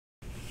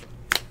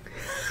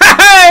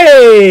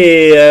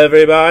Hey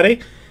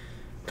everybody,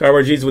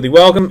 Cardboard Jesus with you.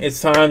 Welcome.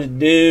 It's time to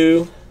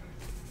do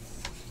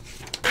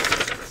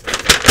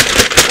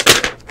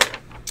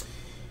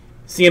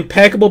it's the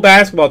Impeccable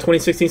Basketball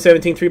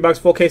 2016-17 3-box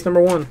full case number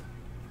 1.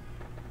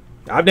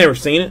 I've never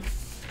seen it.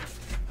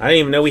 I didn't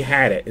even know we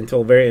had it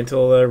until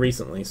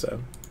recently.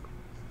 So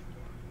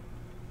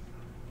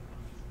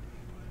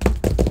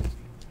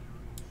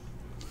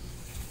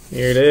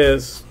here it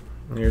is.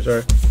 Here's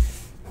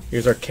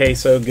our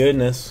queso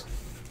goodness.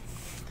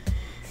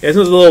 This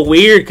one's a little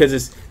weird because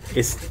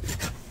it's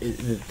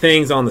the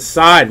thing's on the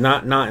side,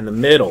 not in the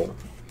middle.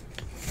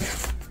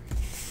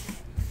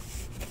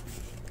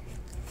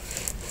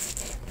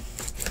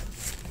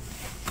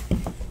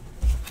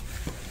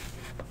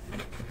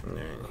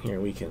 And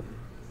here we can.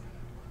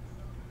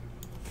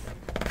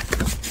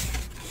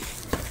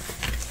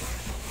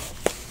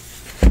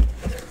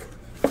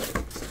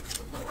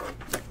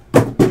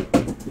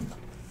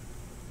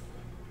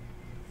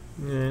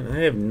 And I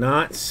have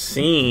not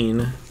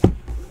seen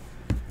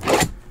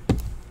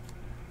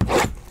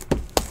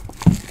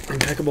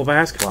Impeccable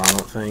Basketball, I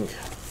don't think.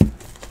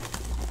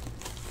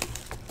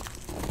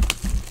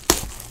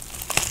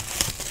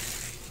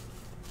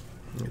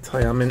 I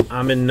tell you,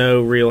 I'm in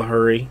no real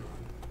hurry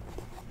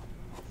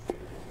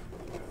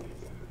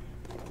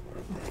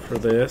for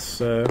this.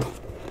 So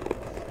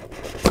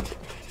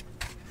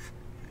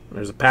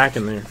there's a pack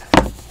in there.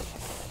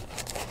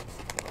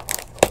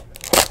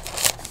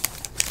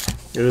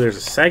 Ooh, there's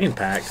a second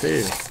pack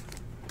too.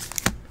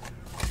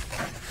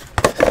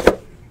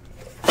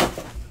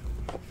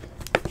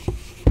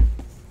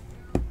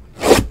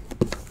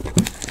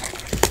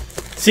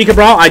 Secret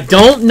Brawl, I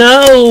don't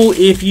know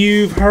if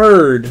you've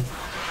heard.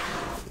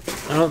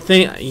 I don't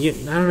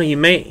know. You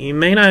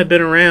may not have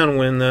been around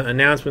when the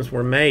announcements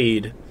were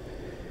made.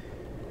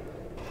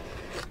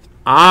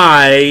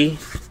 I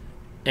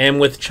am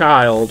with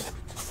child.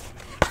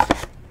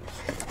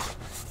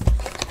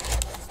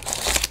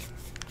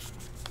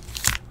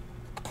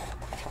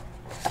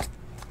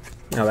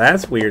 Now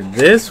that's weird.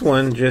 This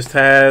one just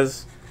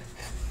has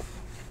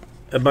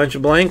a bunch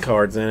of blank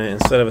cards in it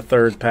instead of a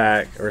third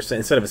pack, or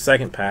instead of a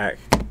second pack.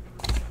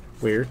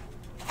 Weird.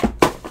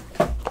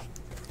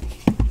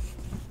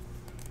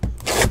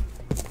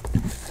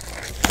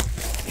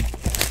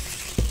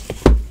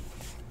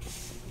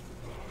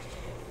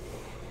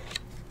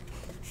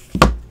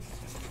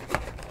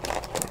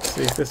 Let's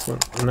see if this one.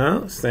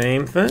 No,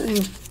 same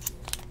thing.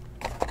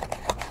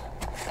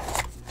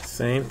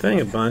 Same thing.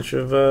 A bunch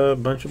of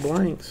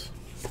blanks.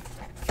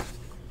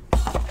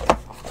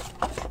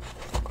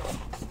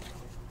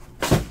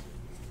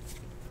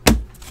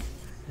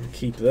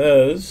 Keep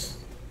those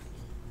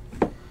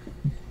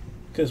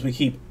because we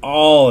keep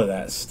all of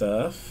that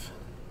stuff.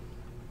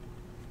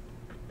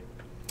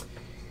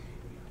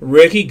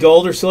 Ricky,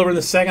 gold or silver in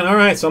the second. All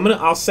right, so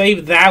I'll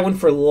save that one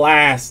for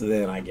last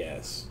then, I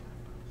guess.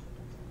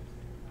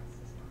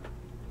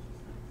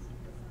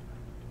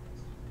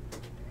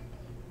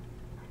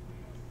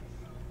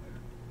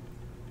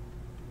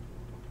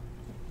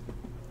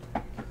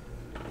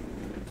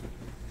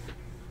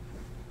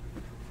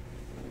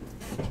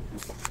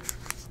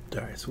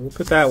 Alright, so we'll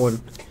put that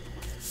one.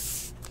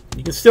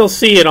 You can still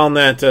see it on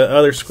that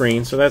other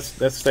screen, so that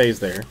stays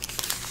there.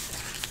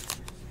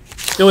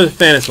 Go with the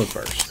thinnest one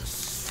first.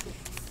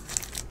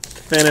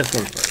 Thinnest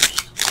one first.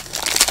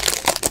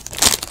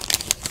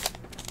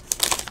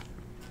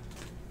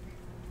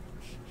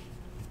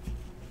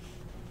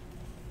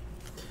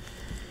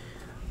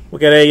 We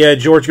got a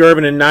George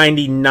Gervin in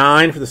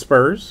 99 for the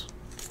Spurs.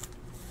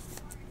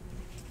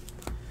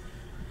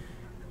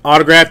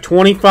 Autograph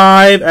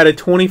 25 out of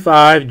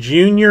 25.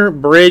 Junior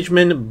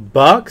Bridgman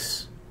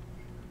Bucks.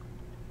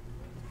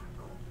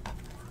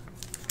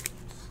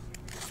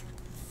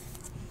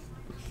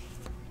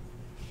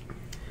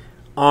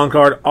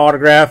 On-card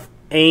autograph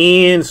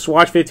and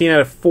swatch 15 out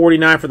of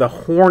 49 for the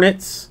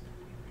Hornets.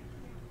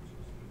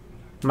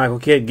 Michael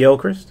Kidd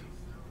Gilchrist.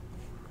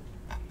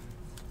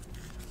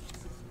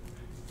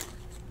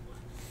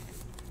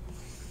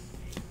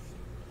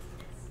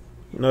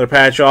 Another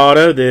patch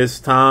auto, this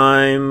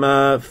time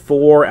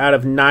 4 out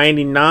of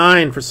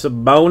 99 for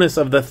Sabonis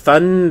of the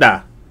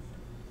Thunder.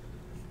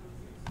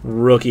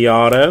 Rookie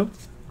auto.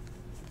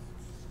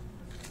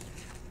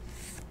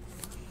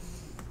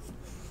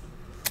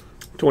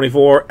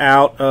 $24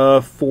 out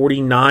of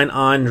 49,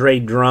 Andre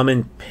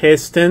Drummond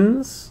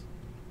Pistons.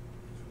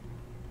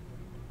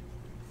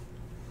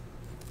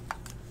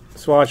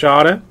 Swatch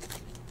auto.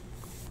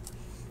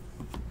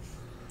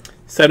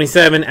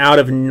 77 out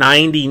of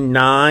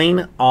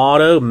 99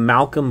 auto,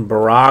 Malcolm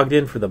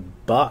Brogdon for the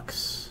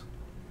Bucks.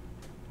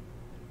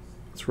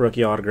 It's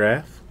rookie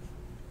autograph.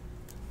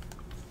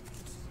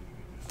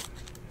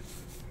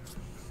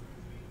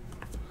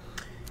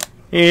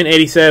 And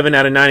 87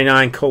 out of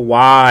 99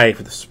 Kawhi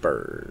for the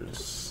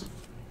Spurs.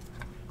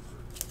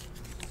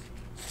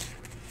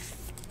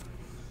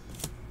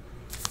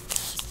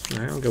 All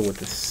right, I'll go with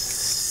the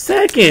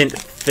second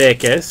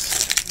thickest.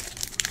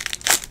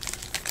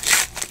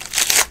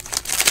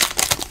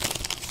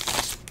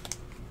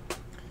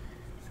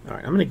 All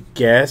right, I'm going to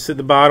guess that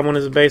the bottom one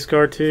is a base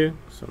card too.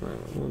 So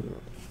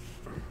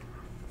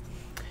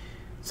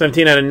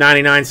 17 out of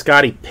 99,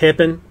 Scottie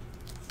Pippen,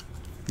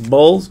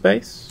 Bulls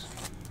base.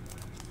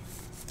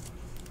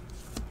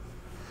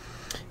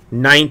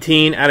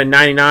 19 out of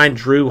 99,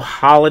 Drew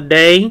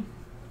Holiday,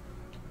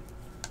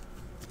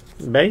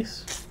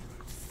 base.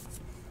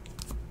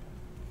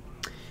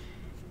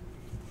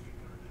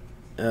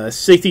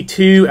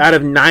 62 out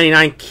of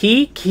 99,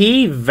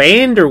 Kiki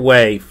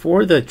Vanderway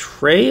for the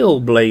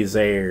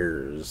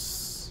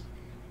Trailblazers.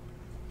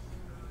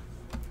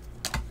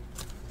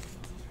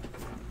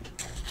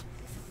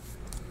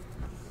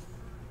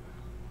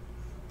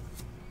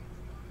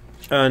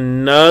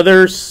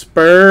 Another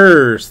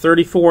Spurs,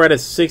 34 out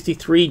of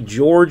 63,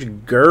 George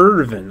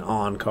Gervin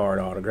on-card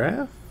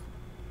autograph.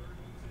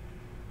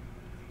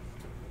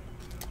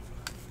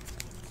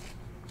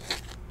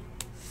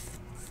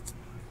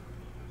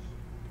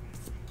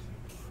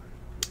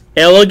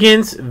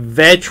 Elegance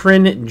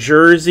Veteran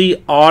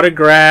Jersey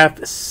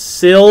autograph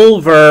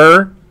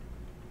silver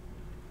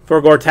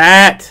for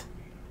Gortat.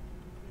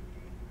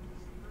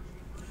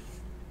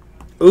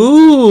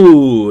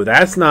 Ooh,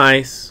 that's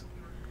nice.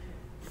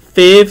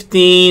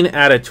 15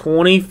 out of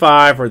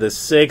 25 for the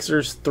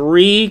Sixers.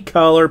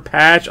 3-color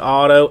patch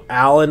auto,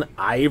 Allen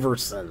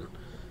Iverson.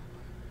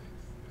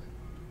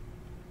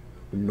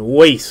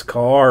 Nice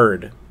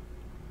card.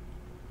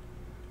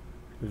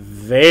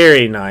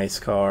 Very nice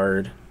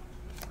card.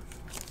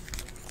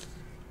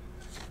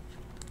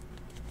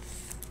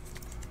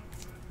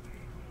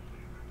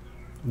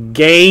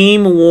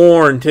 Game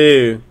worn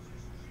too.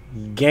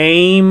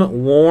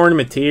 Game worn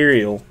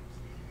material.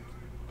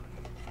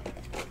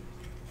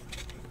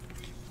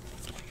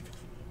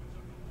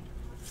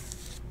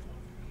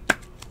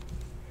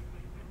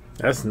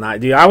 That's nice,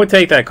 dude. I would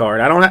take that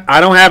card. I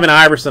don't have an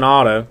Iverson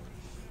auto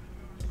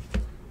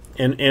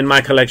in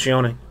my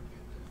collection.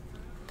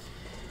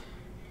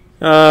 90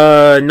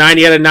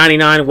 out of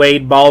 99,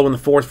 Wade Baldwin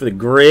IV for the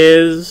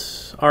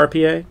Grizz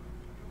RPA.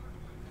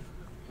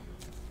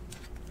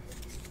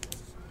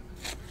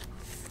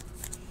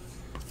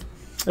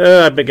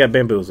 I got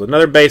bamboozled.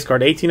 Another base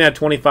card. 18 out of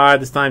 25.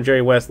 This time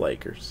Jerry West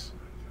Lakers.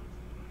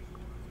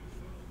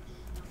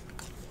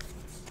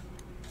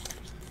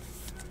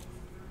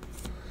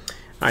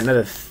 All right, now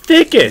the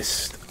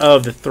thickest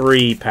of the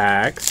 3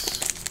 packs.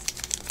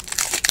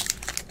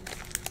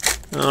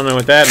 I don't know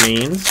what that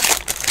means.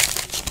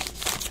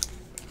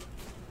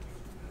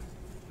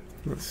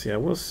 Let's see. I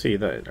will see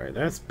that. All right,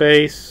 that's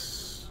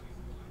base.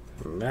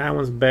 That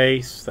one's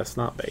base. That's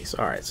not base.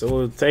 All right, so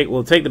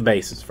we'll take the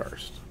bases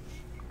first.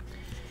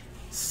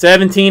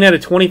 17 out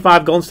of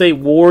 25, Golden State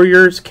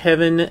Warriors,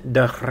 Kevin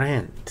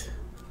Durant.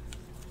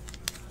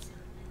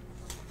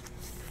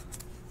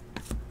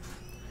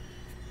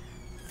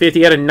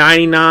 $50 out of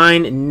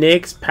 99,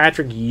 Knicks,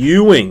 Patrick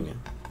Ewing.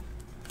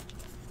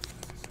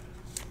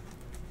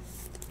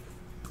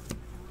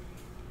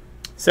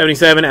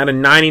 $77 out of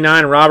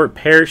 99, Robert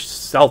Parrish,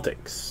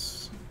 Celtics.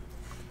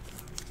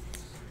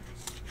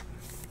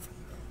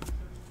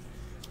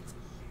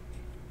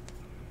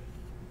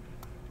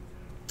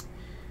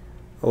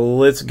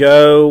 Let's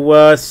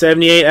go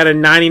 78 out of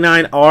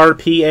 99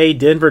 RPA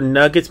Denver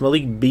Nuggets,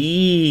 Malik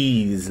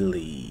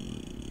Beasley.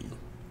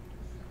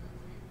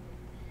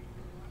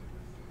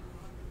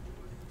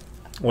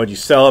 What'd you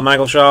sell it,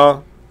 Michael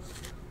Shaw?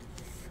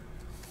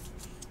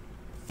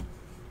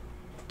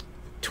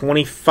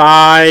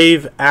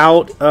 25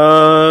 out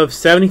of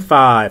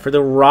 75 for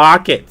the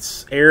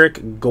Rockets,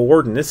 Eric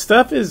Gordon. This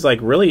stuff is like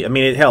really, I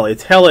mean,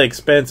 it's hella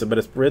expensive, but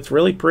it's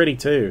really pretty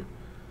too.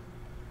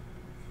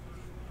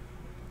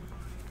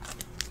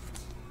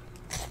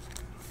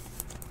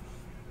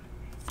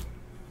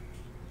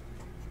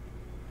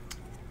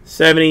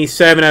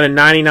 $77 out of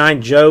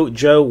 99,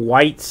 Joe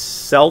White,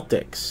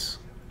 Celtics.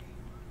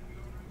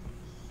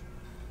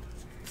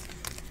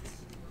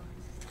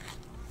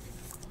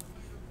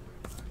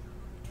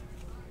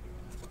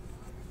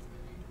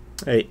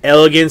 A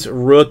Elegance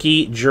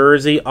rookie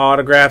jersey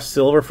autograph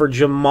silver for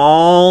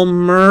Jamal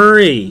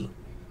Murray.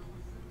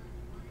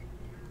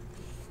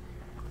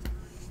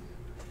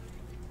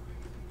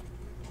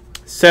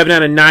 $7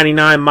 out of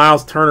 99,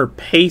 Miles Turner,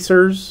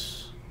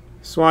 Pacers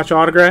swatch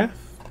autograph.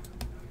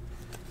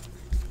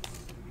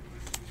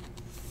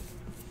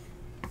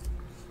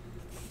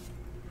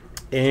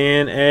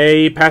 And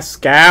a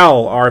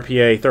Pascal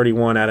RPA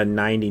 31 out of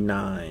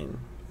 99.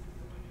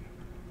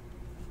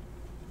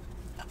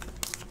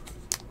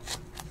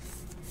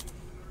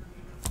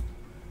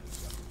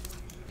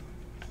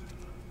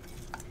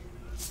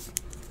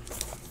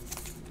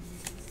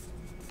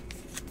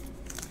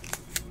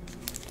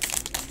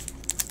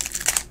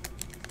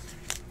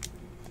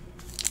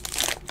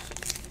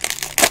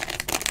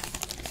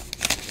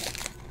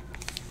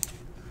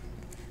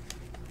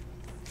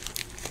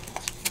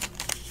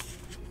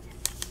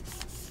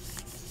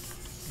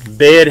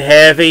 Bid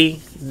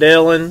heavy,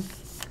 Dylan.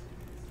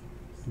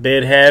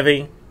 Bid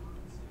heavy.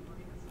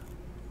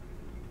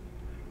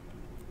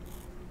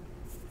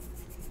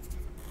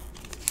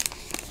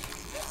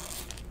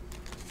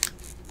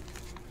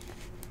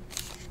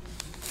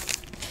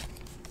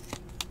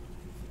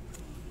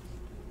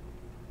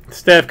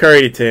 Steph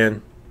Curry to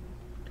 10.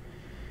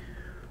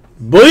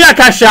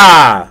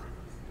 Booyakasha!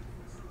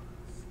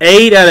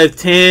 8 out of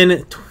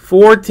 10.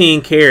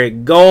 14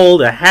 karat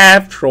gold. A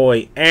half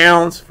troy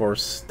ounce for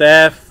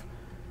Steph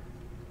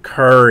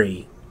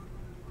Curry.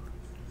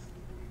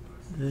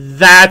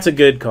 That's a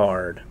good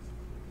card.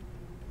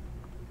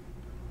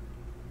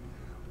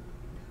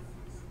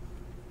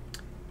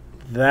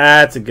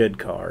 That's a good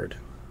card.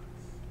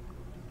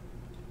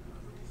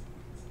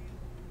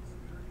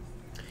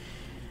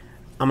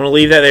 I'm going to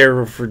leave that there.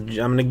 I'm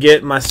going to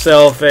get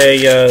myself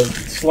a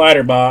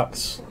slider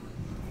box.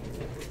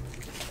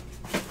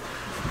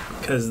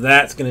 Because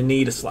that's going to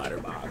need a slider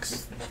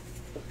box.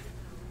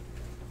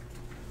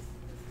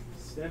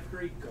 Steph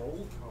Curry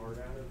gold card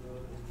out of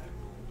the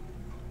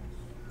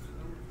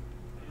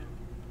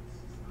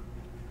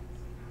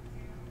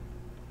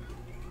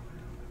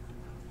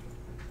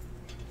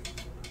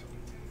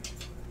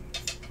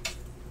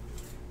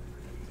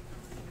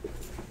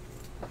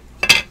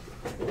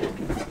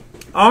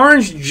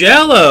Orange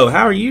Jello,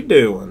 how are you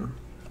doing?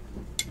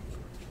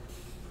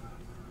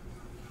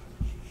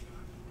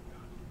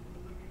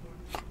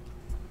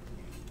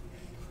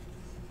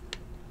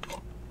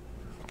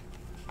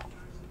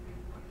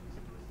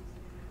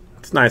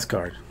 It's a nice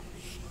card.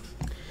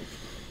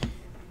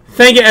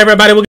 Thank you,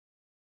 everybody.